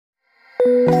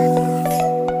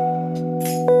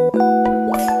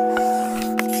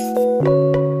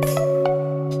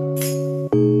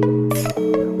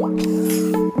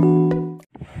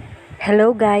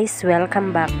Hello guys,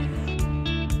 welcome back.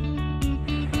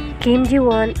 Kim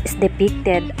Ji-won is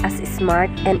depicted as a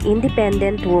smart and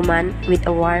independent woman with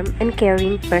a warm and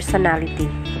caring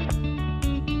personality.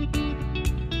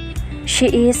 She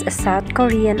is a South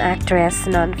Korean actress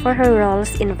known for her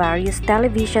roles in various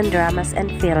television dramas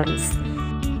and films.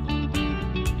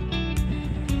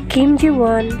 Kim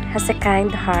Ji-won has a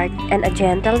kind heart and a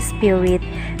gentle spirit,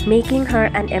 making her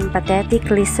an empathetic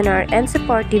listener and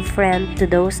supportive friend to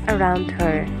those around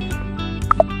her.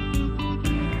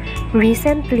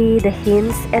 Recently, the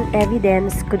hints and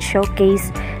evidence could showcase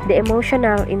the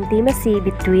emotional intimacy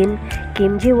between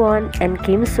Kim Ji-won and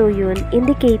Kim Soo-hyun,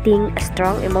 indicating a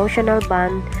strong emotional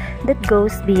bond that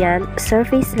goes beyond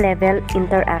surface-level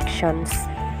interactions.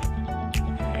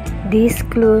 These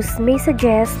clues may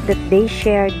suggest that they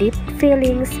share deep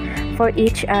feelings for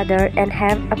each other and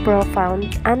have a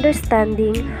profound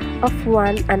understanding of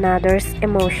one another's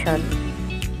emotion.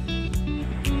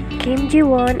 Kim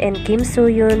Ji-won and Kim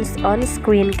Soo-hyun's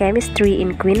on-screen chemistry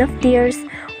in Queen of Tears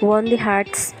won the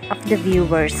hearts of the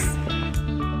viewers.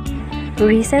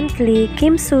 Recently,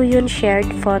 Kim Soo-hyun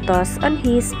shared photos on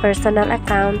his personal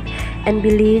account and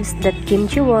believes that Kim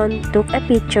Ji-won took a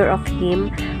picture of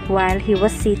him while he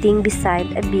was sitting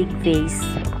beside a big vase.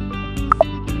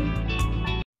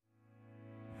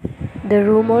 The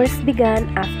rumors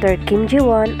began after Kim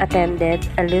Ji-won attended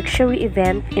a luxury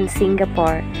event in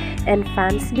Singapore, and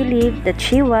fans believed that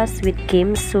she was with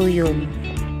Kim Soo-hyun.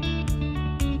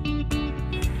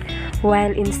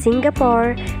 While in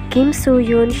Singapore, Kim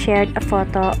Soo-hyun shared a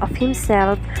photo of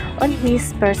himself on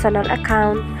his personal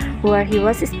account where he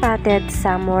was spotted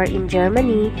somewhere in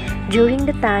Germany during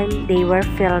the time they were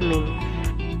filming.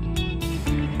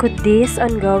 Could these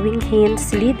ongoing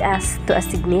hints lead us to a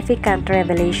significant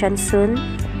revelation soon?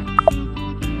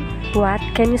 What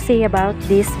can you say about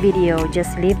this video?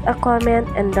 Just leave a comment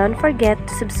and don't forget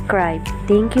to subscribe.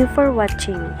 Thank you for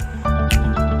watching.